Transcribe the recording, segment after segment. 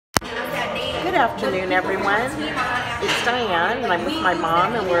Good afternoon, everyone. It's Diane, and I'm with my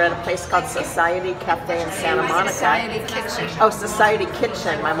mom, and we're at a place called Society Cafe in Santa Monica. Society Kitchen. Oh, Society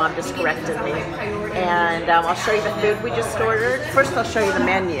Kitchen. My mom just corrected me. And I'll show you the food we just ordered. First, I'll show you the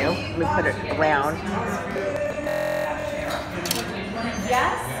menu. Let me put it around.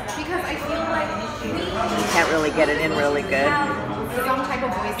 Yes, because I feel like we Can't really get it in really good. have some type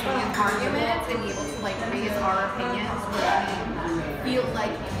of voice in arguments and be able to like raise our opinions where we feel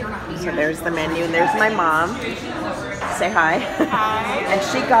like you're not being So there's the menu, and there's my mom. Say hi. Hi. And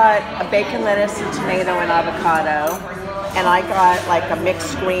she got a bacon, lettuce, and tomato and avocado. And I got like a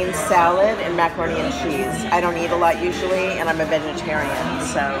mixed green salad and macaroni and cheese. I don't eat a lot usually, and I'm a vegetarian,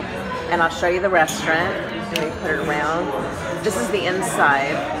 so. And I'll show you the restaurant. Let me put it around. This is the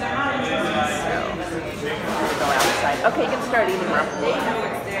inside. So, we'll go outside. Okay, you can start eating, Mom.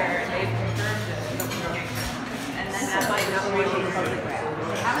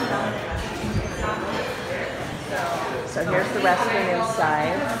 So here's the restaurant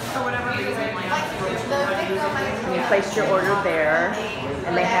inside. And you place your order there,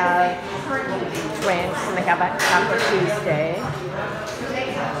 and they have drinks, and they have a Taco Tuesday.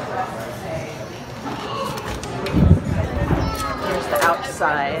 Here's the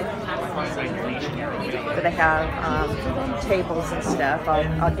outside, where they have tables and stuff.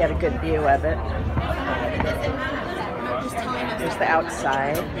 I'll get a good view of it. Here's the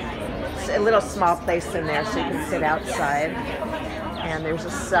outside. It's a little small place in there, so you can sit outside. And there's a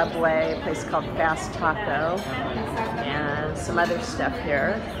Subway, a place called Fast Taco, and some other stuff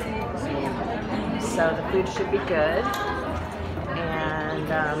here. So the food should be good. And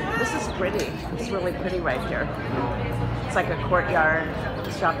this is pretty. It's really pretty right here. It's like a courtyard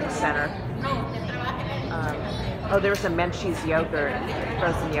shopping center. Oh, there's a Menchie's yogurt,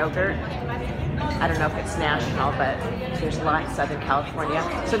 frozen yogurt. I don't know if it's national, but there's a lot in Southern California.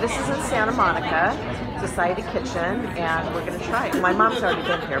 So this is in Santa Monica, Society Kitchen, and we're going to try it. My mom's already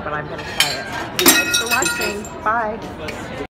been here, but I'm going to try it. Thanks for watching. Bye.